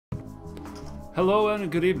Hello and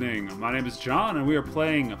good evening. My name is John and we are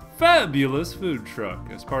playing Fabulous Food Truck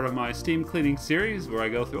as part of my Steam cleaning series where I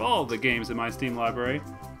go through all the games in my Steam library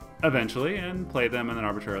eventually and play them and then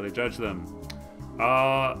arbitrarily judge them.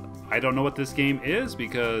 I don't know what this game is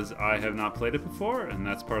because I have not played it before, and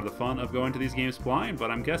that's part of the fun of going to these games blind, but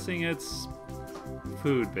I'm guessing it's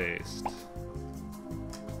food based.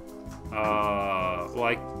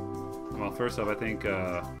 Well, first off, I think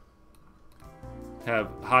have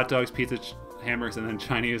hot dogs, pizza, hamburgers, and then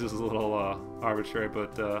Chinese is a little arbitrary,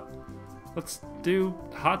 but let's do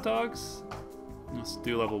hot dogs. Let's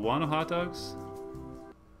do level 1 of hot dogs.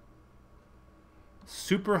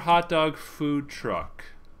 Super hot dog food truck.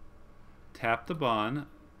 Tap the bun,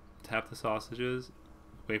 tap the sausages,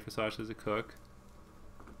 wait for sausages to cook.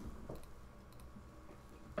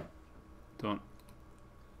 Don't.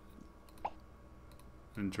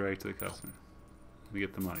 And drag to the customer to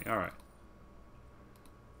get the money. Alright.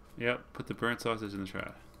 Yep, put the burnt sausage in the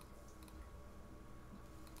trash.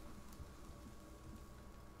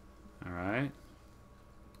 Alright.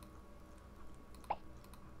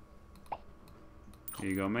 Here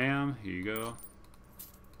you go, ma'am. Here you go.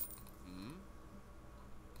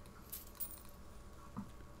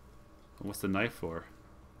 What's the knife for?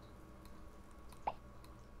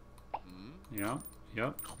 Yep,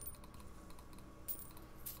 yep.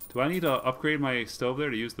 Do I need to upgrade my stove there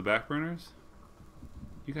to use the back burners?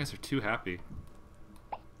 You guys are too happy.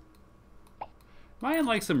 Am I in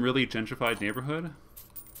like some really gentrified neighborhood?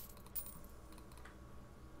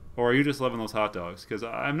 Or are you just loving those hot dogs? Because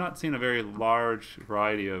I'm not seeing a very large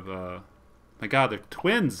variety of, my god, they're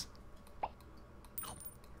twins!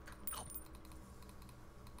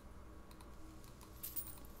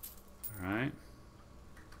 Alright.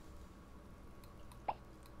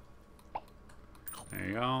 There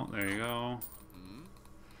you go, there you go.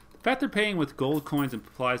 The fact they're paying with gold coins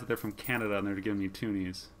implies that they're from Canada and they're giving me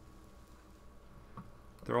toonies.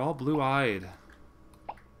 They're all blue-eyed.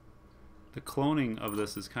 The cloning of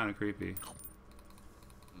this is kind of creepy.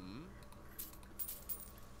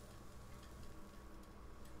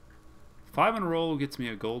 Five in a row gets me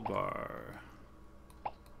a gold bar.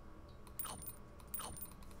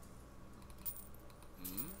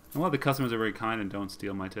 And a lot of the customers are very kind and don't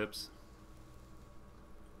steal my tips.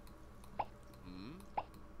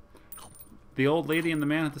 The old lady and the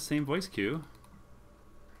man have the same voice cue.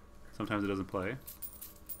 Sometimes it doesn't play.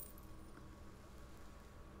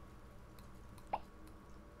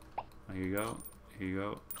 Here you go. Here you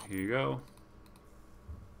go. Here you go.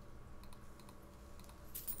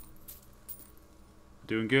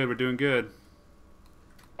 Doing good. We're doing good.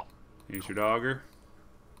 Here's your dogger.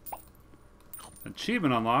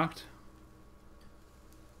 Achievement unlocked.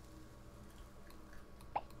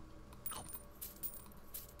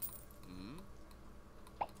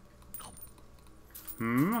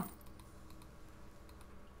 I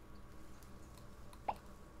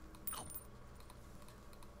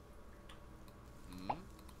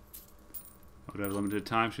would have limited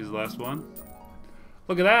time. She's the last one.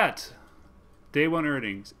 Look at that! Day 1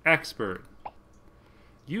 earnings. Expert.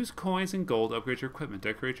 Use coins and gold to upgrade your equipment.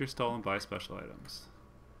 Decorate your stall and buy special items.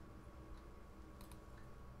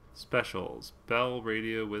 Specials. Bell,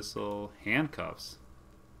 radio, whistle, handcuffs.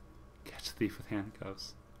 Catch a thief with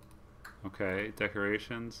handcuffs. Okay,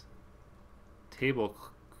 decorations. Table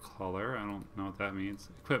color. I don't know what that means.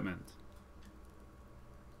 Equipment.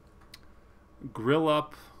 Grill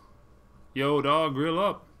up. Yo, dog, grill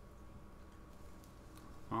up.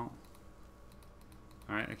 Oh.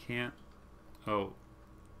 Alright, I can't. Oh.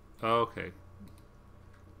 Okay.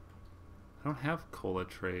 I don't have cola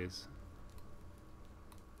trays.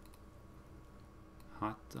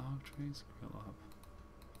 Hot dog trays? Grill up.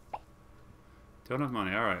 Don't have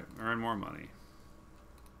money. Alright, earn more money.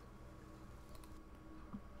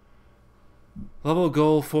 Level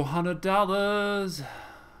goal $400.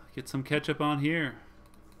 Get some ketchup on here.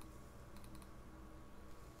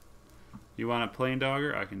 You want a plain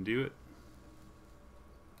dogger? I can do it.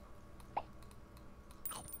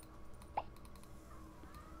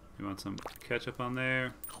 You want some ketchup on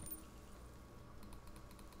there?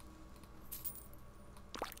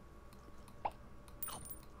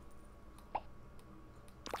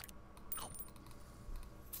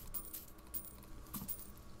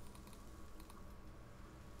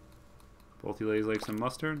 Both you ladies like some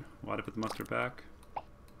mustard? Why'd I put the mustard back?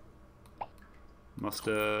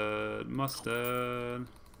 Mustard, mustard.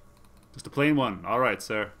 Just a plain one. Alright,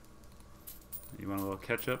 sir. You want a little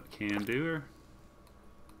ketchup? Can do her.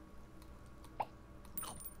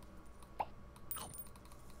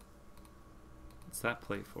 What's that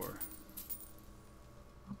plate for?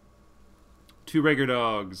 2 regular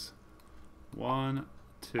dogs. 1,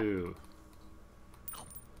 2.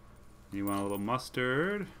 You want a little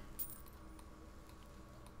mustard?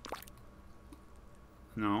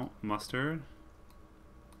 No, mustard.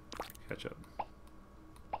 Ketchup.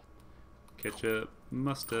 Ketchup,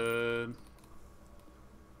 mustard.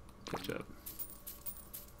 Ketchup.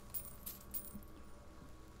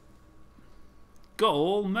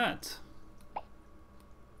 Goal met.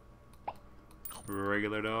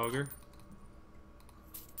 Regular dogger.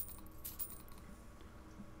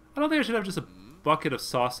 I don't think I should have just a bucket of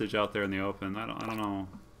sausage out there in the open. I don't know.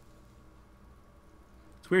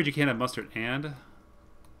 It's weird you can't have mustard and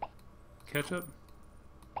ketchup.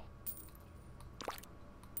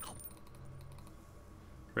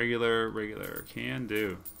 Regular, can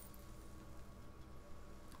do.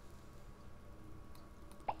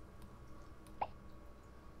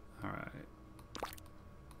 Alright.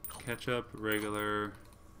 Ketchup, regular.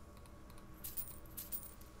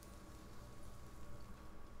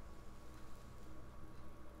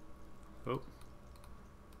 Oh.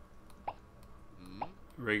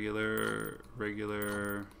 Regular.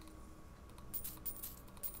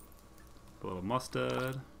 A little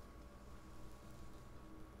mustard.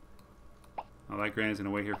 Oh, that granny's gonna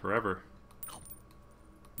wait here forever.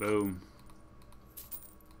 Boom.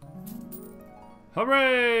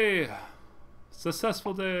 Hooray!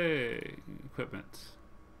 Successful day. Equipment.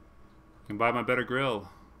 Can buy my better grill.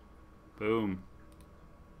 Boom.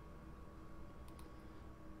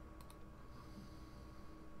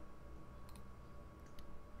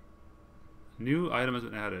 New item has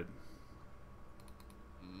been added.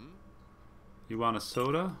 You want a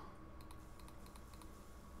soda?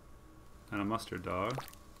 And a mustard dog.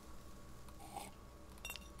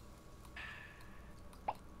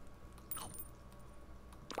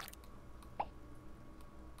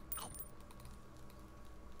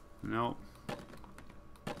 Nope.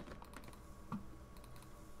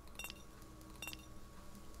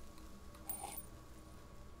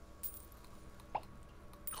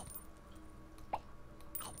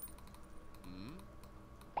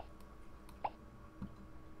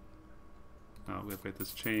 Oh, we have to make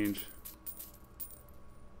this change.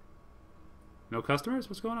 No customers?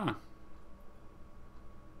 What's going on?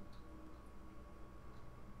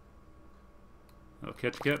 Oh,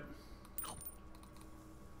 ketchup.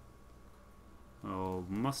 Oh,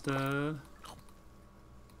 mustard.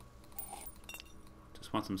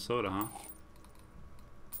 Just want some soda, huh?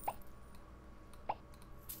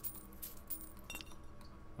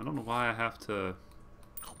 I don't know why I have to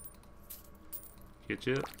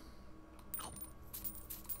ketchup.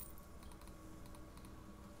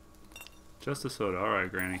 Just a soda. Alright,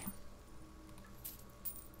 Granny.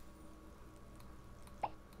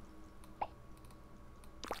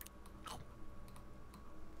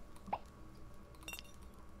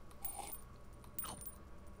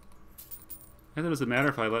 And it doesn't matter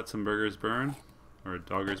if I let some burgers burn or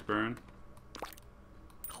doggers burn.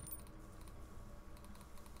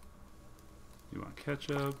 You want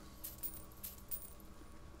ketchup.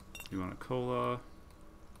 You want a cola.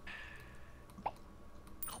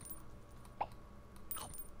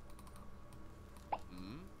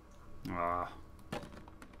 Ah.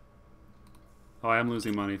 Oh, I am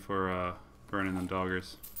losing money for burning them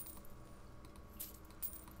doggers.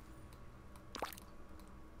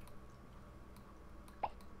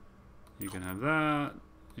 You can have that.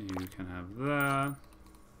 You can have that.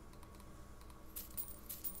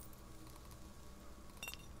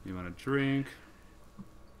 You want a drink.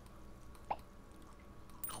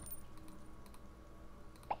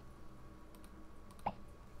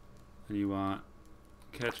 And you want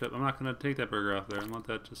ketchup. I'm not going to take that burger off there. I want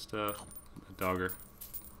that just a dogger.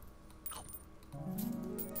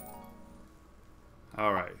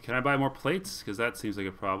 Alright. Can I buy more plates? Because that seems like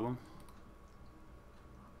a problem.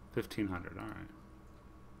 1,500.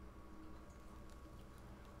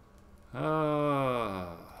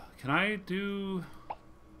 Alright. Can I do...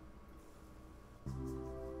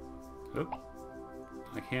 Oop.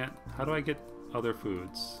 I can't. How do I get other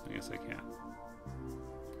foods? I guess I can't.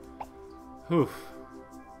 Oof.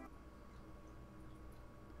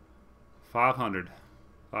 500.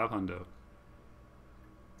 500.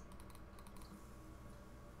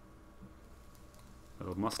 A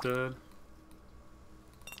little mustard.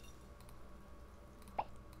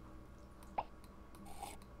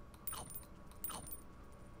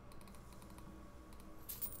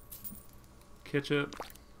 Ketchup.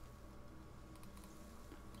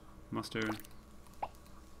 Mustard.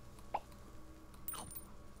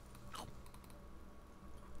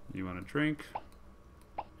 You want a drink?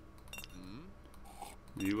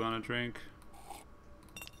 You want a drink?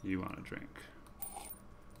 You want a drink?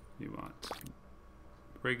 You want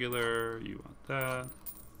regular, you want that.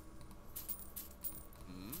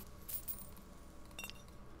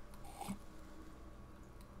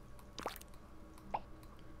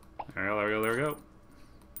 There we go.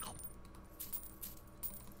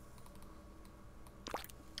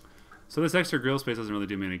 So this extra grill space doesn't really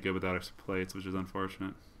do me any good without extra plates, which is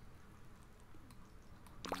unfortunate.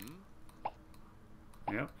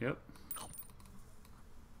 Yep.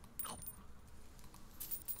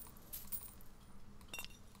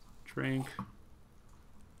 Drink.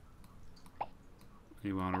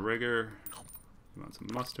 You want a rigger. You want some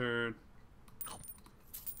mustard.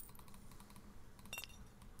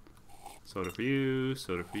 Soda for you,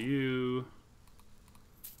 soda for you.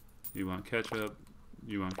 You want ketchup.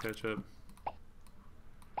 You want ketchup.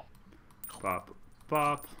 Bop,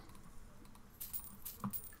 bop.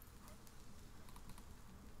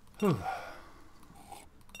 Whew.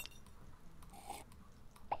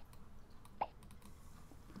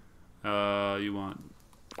 You want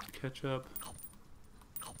ketchup.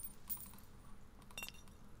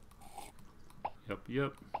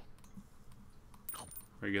 Yep.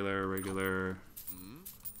 Regular.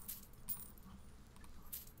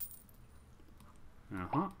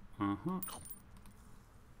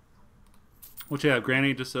 What you have,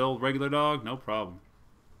 Granny? Just the old regular dog? No problem.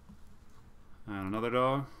 And another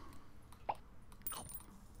dog. A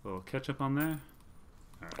little ketchup on there.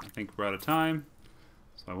 Alright, I think we're out of time.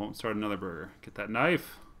 So I won't start another burger. Get that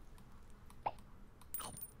knife.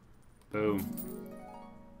 Boom.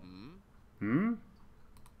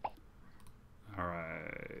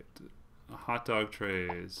 Alright. Hot dog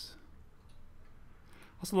trays.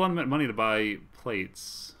 Also, a lot of money to buy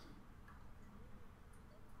plates.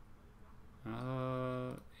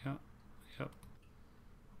 Yep.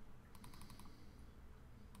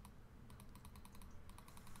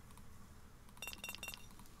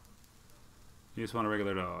 You just want a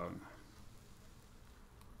regular dog.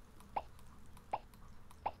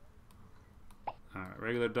 Alright,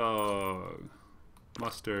 regular dog.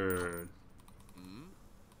 Mustard.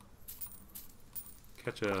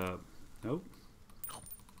 Ketchup. Nope.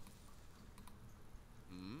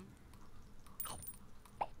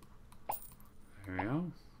 There we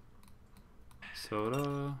go.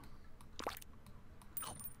 Soda.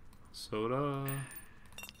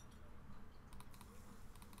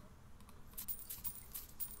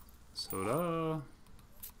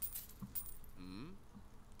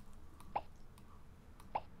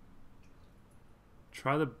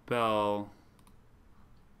 Try the bell.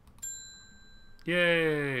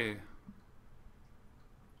 Yay!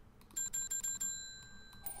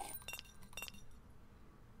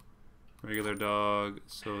 Regular dog,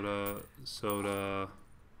 soda,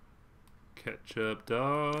 ketchup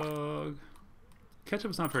dog.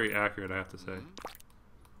 Ketchup's not very accurate, I have to say.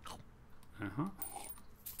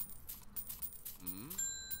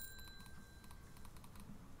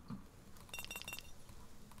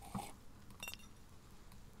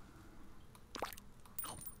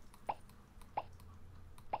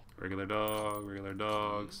 Regular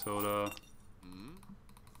dog, soda.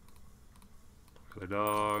 Regular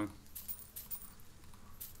dog.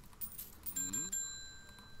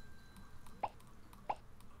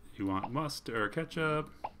 You want mustard or ketchup,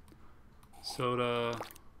 soda,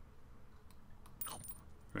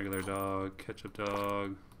 regular dog, ketchup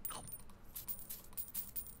dog,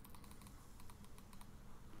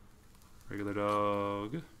 regular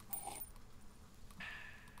dog.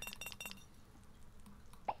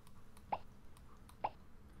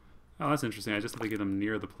 Oh, that's interesting. I just have to get them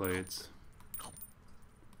near the plates.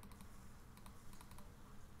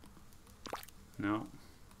 No.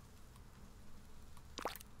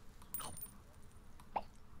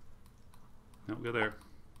 No, go there.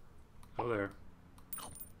 Go there.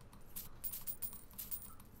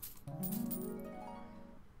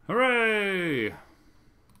 Hooray! I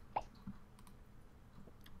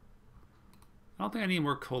don't think I need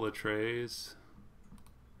more cola trays.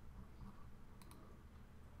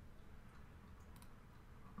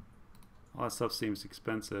 All that stuff seems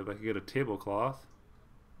expensive. I could get a tablecloth.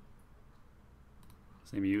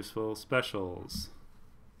 Seem useful. Specials.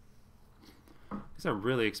 These are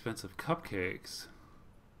really expensive cupcakes.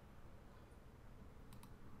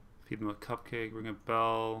 Feed them a cupcake, ring a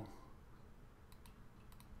bell.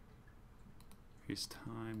 Increase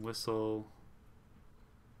time, whistle.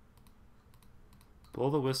 Blow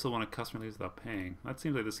the whistle when a customer leaves without paying. That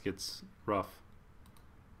seems like this gets rough.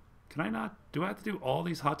 Can I not? Do I have to do all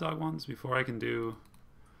these hot dog ones before I can do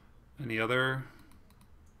any other?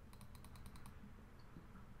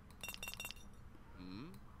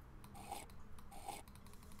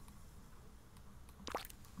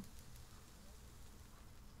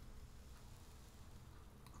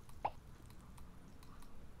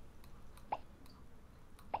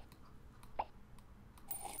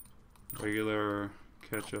 Regular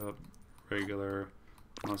ketchup, regular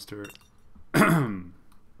mustard,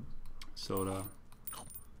 soda.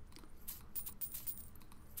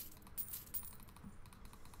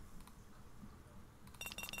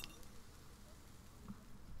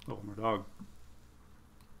 Oh, one more dog.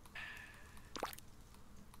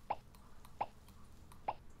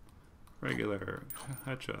 Regular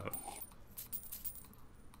ketchup.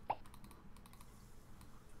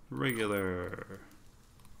 Regular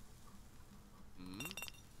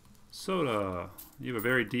soda. You have a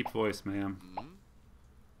very deep voice, ma'am.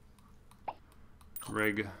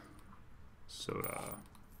 Reg soda.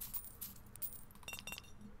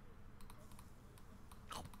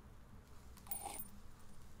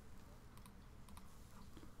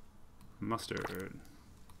 Mustard.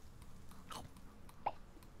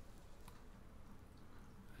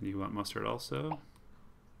 And you want mustard also?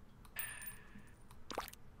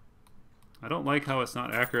 I don't like how it's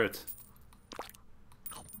not accurate.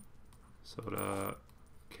 Soda,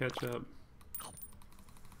 ketchup.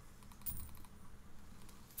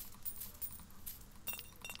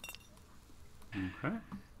 Okay.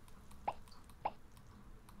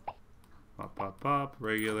 Pop, pop, pop.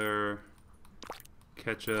 Regular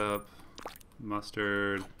ketchup,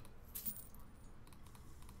 mustard,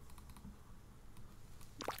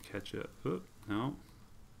 ketchup. Oop, no.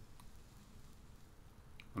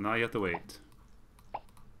 Well, now you have to wait.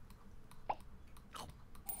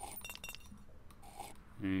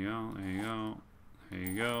 There you go, there you go, there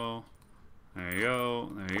you go, there you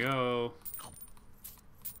go, there you go.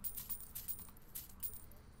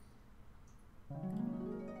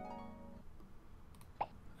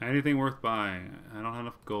 Anything worth buying? I don't have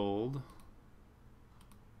enough gold.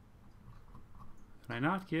 Can I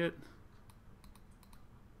not get...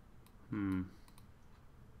 Maybe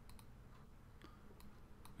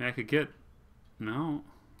I could get... No.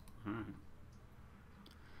 Alright.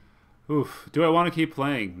 Oof. Do I want to keep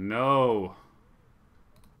playing? No.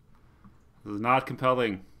 This is not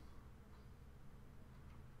compelling.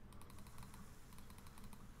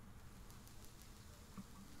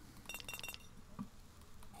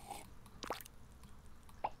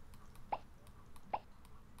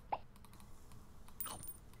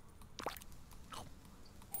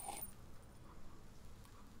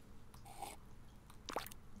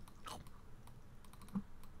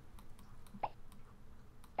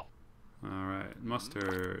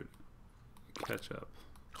 Mustard, ketchup.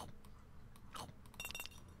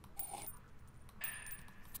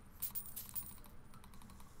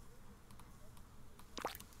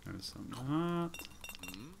 There's some of that.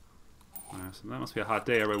 Alright, so that must be a hot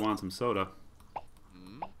day. Everybody wants some soda.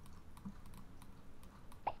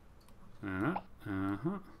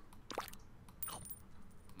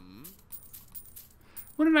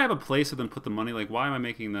 Wouldn't I have a place for them to put the money? Like, why am I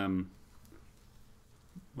making them...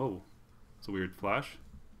 Whoa. It's a weird flash.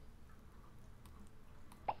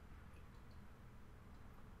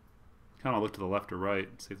 Kind of look to the left or right,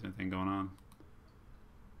 see if there's anything going on.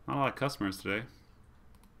 Not a lot of customers today.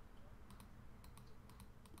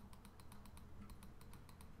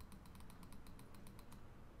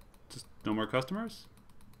 Just no more customers?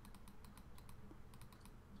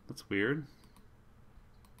 That's weird.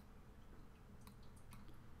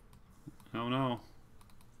 Oh no.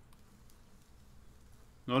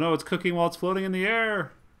 Oh no, it's cooking while it's floating in the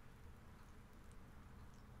air.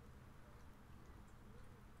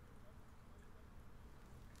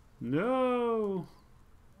 No.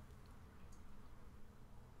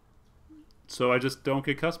 So I just don't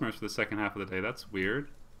get customers for the second half of the day. That's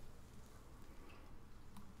weird.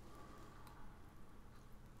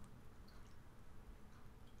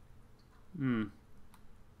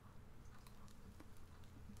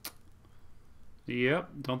 Yep,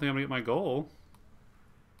 don't think I'm gonna get my goal.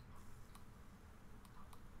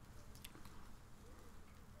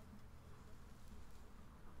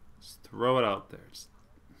 Throw it out there. Just...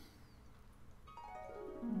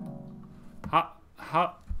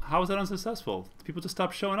 How is that unsuccessful? People just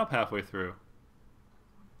stop showing up halfway through.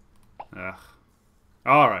 Ugh.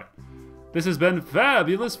 Alright. This has been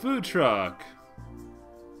Fabulous Food Truck.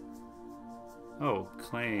 Oh,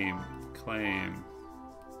 claim. Claim.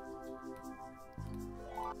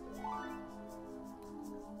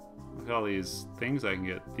 Look at all these things I can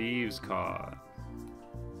get. Thieves caught.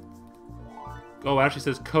 Oh, it actually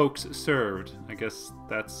says Cokes served. I guess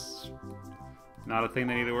that's not a thing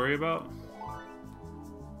they need to worry about.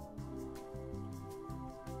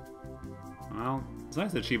 Well, it's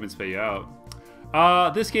nice that achievements pay you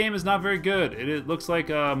out. This game is not very good. It looks like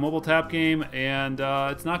a mobile tap game, and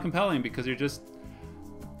it's not compelling because you're just...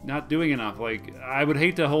 not doing enough. Like, I would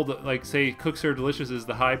hate to hold, like, say Cook Serve Delicious is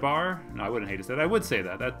the high bar. No, I wouldn't hate to say that. I would say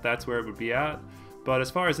that's where it would be at. But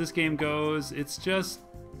as far as this game goes, it's just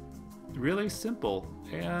really simple,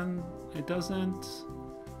 and it doesn't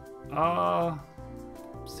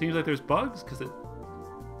seems like there's bugs, because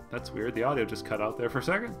that's weird. The audio just cut out there for a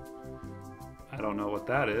second. I don't know what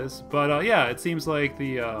that is, but yeah, it seems like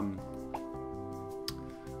the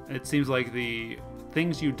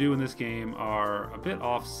things you do in this game are a bit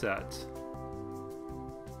offset,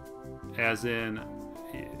 as in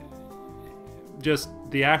just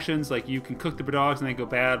the actions. Like, you can cook the dogs and they go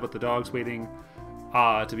bad, but the dogs waiting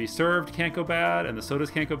to be served can't go bad, and the sodas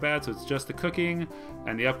can't go bad. So it's just the cooking,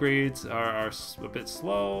 and the upgrades are a bit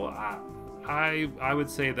slow. I would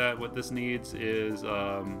say that what this needs is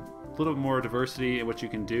a little more diversity in what you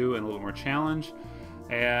can do, and a little more challenge.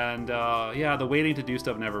 And yeah, the waiting to do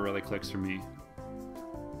stuff never really clicks for me.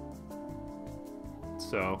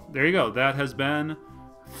 So there you go. That has been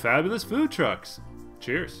Fabulous Food Trucks.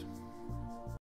 Cheers.